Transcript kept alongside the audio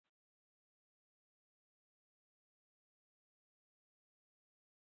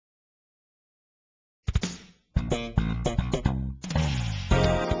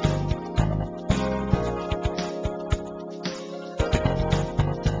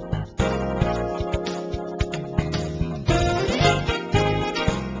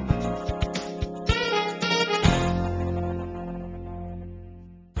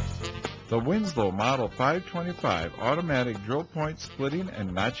Winslow Model 525 automatic drill point splitting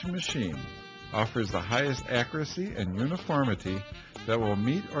and notching machine offers the highest accuracy and uniformity that will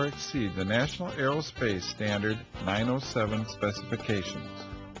meet or exceed the National Aerospace Standard 907 specifications.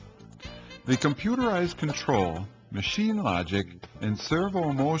 The computerized control, machine logic, and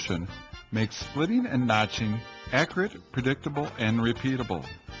servo motion make splitting and notching accurate, predictable, and repeatable.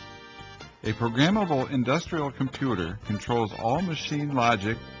 A programmable industrial computer controls all machine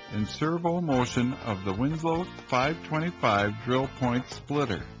logic and servo motion of the Winslow 525 drill point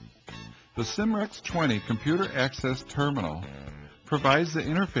splitter. The Simrex 20 computer access terminal provides the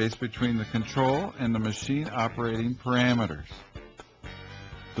interface between the control and the machine operating parameters.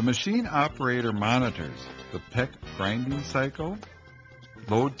 The machine operator monitors the PEC grinding cycle,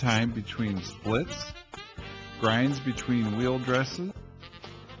 load time between splits, grinds between wheel dresses,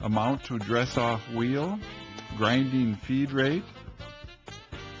 amount to dress off wheel, grinding feed rate,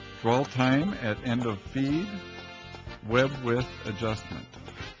 dwell time at end of feed, web width adjustment.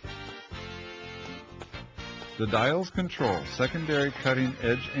 The dials control secondary cutting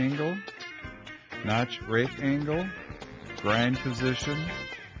edge angle, notch rake angle, grind position,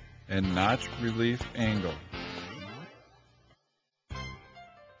 and notch relief angle.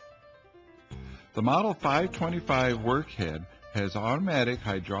 The Model 525 workhead has automatic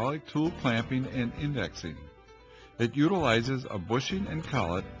hydraulic tool clamping and indexing. It utilizes a bushing and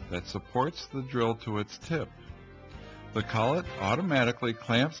collet that supports the drill to its tip. The collet automatically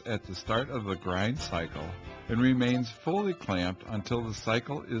clamps at the start of the grind cycle and remains fully clamped until the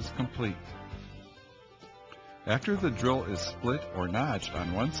cycle is complete. After the drill is split or notched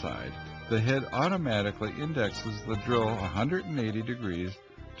on one side, the head automatically indexes the drill 180 degrees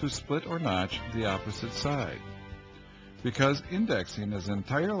to split or notch the opposite side. Because indexing is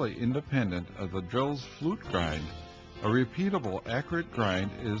entirely independent of the drill's flute grind, a repeatable, accurate grind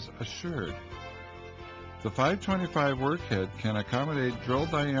is assured. The 525 workhead can accommodate drill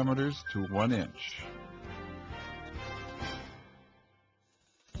diameters to 1 inch.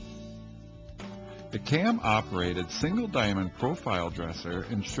 The cam-operated single-diamond profile dresser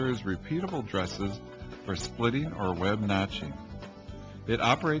ensures repeatable dresses for splitting or web notching. It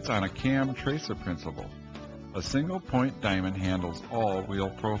operates on a cam tracer principle. A single-point diamond handles all wheel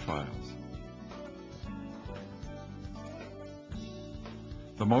profiles.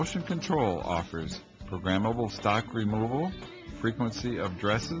 The motion control offers programmable stock removal, frequency of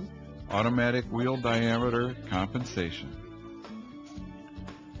dresses, automatic wheel diameter compensation.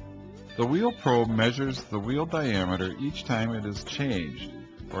 The wheel probe measures the wheel diameter each time it is changed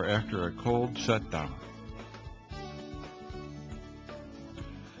or after a cold shutdown.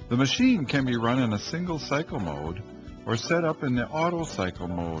 The machine can be run in a single cycle mode or set up in the auto cycle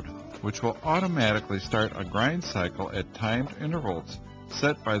mode, which will automatically start a grind cycle at timed intervals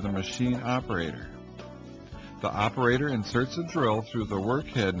set by the machine operator. The operator inserts a drill through the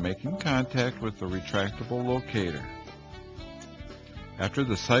workhead, making contact with the retractable locator. After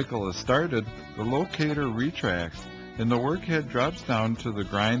the cycle is started, the locator retracts and the workhead drops down to the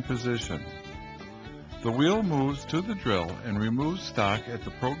grind position. The wheel moves to the drill and removes stock at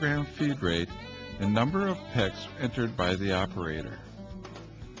the programmed feed rate and number of PECs entered by the operator.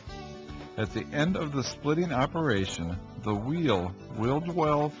 At the end of the splitting operation, the wheel will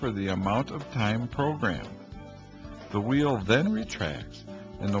dwell for the amount of time programmed. The wheel then retracts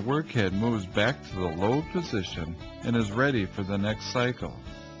and the workhead moves back to the load position and is ready for the next cycle.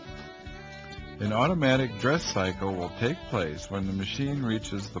 An automatic dress cycle will take place when the machine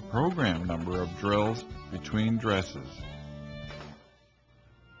reaches the program number of drills between dresses.